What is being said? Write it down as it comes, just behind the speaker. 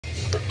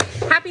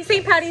Happy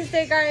St. Patty's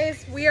Day,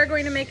 guys. We are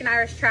going to make an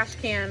Irish trash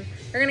can.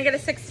 We're gonna get a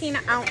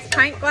 16-ounce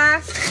pint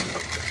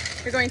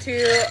glass. You're going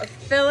to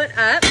fill it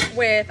up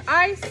with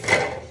ice.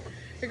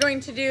 You're going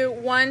to do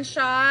 1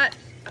 shot.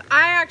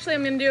 I actually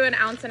am gonna do 1.5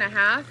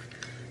 ounces.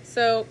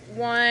 So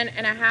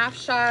 1.5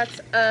 shots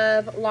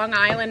of Long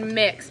Island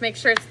mix. Make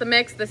sure it's the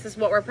mix. This is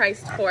what we're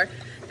priced for.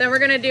 Then we're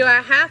gonna do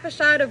 1/2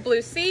 shot of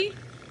Blue Sea.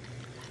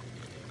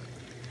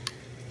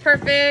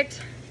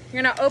 Perfect.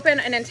 You're gonna open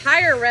an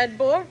entire Red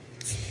Bull.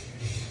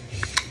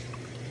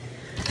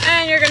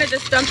 And you're gonna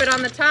just dump it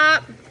on the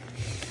top.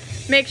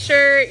 Make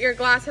sure your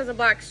glass has a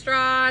black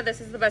straw.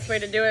 This is the best way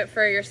to do it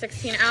for your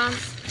 16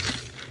 ounce.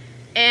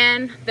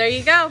 And there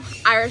you go,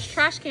 Irish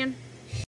trash can.